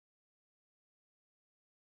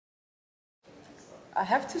I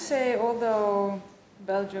have to say, although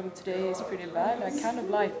Belgium today is pretty bad, I kind of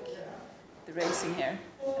like the racing here.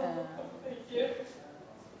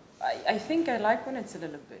 I think I like when it's a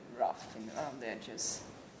little bit rough around the edges,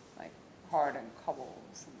 like hard and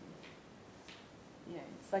cobbles. And yeah,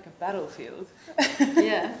 it's like a battlefield.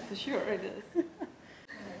 Yeah, for sure it is.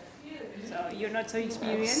 So you're not so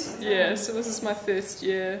experienced? Yeah, so this is my first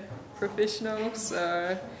year professional,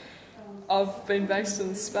 so I've been based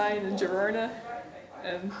in Spain in Girona,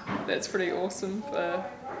 and that's pretty awesome for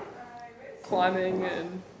climbing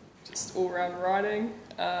and just all-round riding.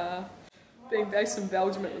 Being based in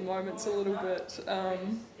Belgium at the moment's a little bit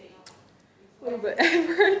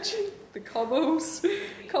average. The cobbles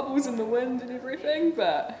in the wind and everything,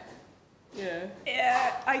 but yeah.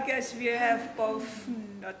 Yeah, I guess we have both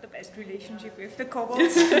not the best relationship with the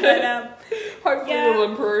cobbles, but hopefully yeah, we'll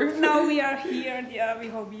improve. Now we are here, and yeah, we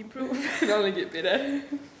hope we improve. Can only get better.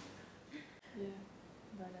 Yeah,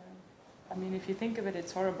 but I mean, if you think of it,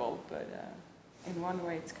 it's horrible, but in one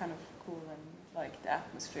way, it's kind of cool, and like the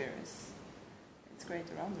atmosphere is, it's great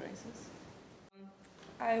around the races.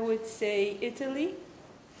 I would say Italy,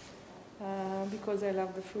 because I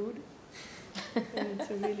love the food. And it's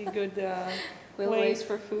a really good We'll way. race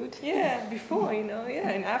for food. Yeah, before, yeah,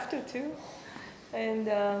 and after too. And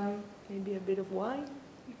maybe a bit of wine.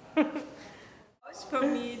 For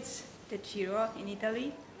me, it's the Giro in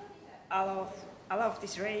Italy. I love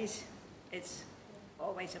this race. It's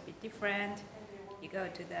always a bit different. You go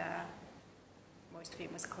to the most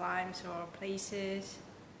famous climbs or places,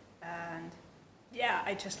 and yeah,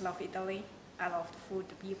 I just love Italy. I love the food,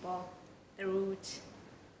 the people, the routes.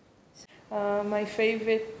 My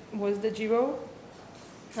favorite was the Giro.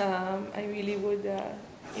 I really would,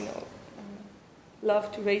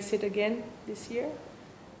 love to race it again this year.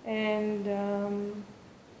 And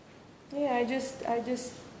yeah, I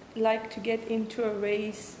just like to get into a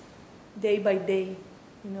race day by day.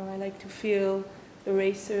 I like to feel the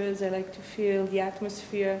racers. I like to feel the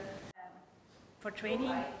atmosphere. For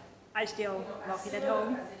training, I still love it at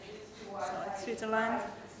home. So it's Switzerland.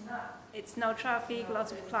 It's no traffic,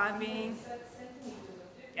 lots of climbing.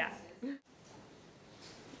 Yeah.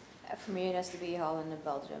 For me, it has to be Holland and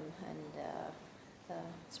Belgium, and the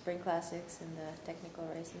spring classics and the technical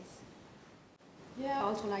races. Yeah, I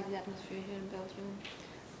also like the atmosphere here in Belgium,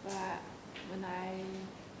 but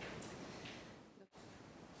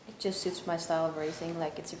it just suits my style of racing.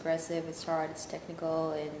 Like, it's aggressive, it's hard, it's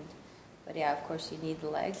technical, but yeah, of course you need the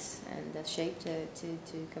legs and the shape to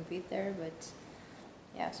compete there. But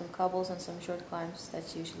yeah, some cobbles and some short climbs,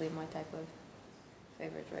 that's usually my type of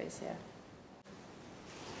favorite race, yeah.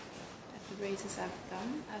 at the races I've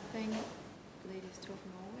done, I think Ladies Tour of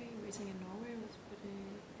Norway, racing in Norway was pretty...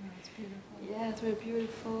 Yeah, it's beautiful. Yeah, it's very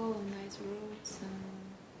beautiful and nice roads,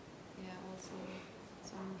 and yeah, also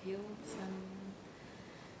some hills and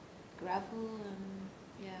gravel, and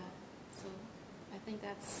yeah, so I think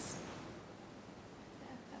that's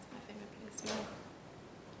my favorite place.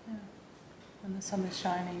 Yeah. When the sun is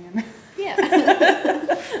shining and Yeah.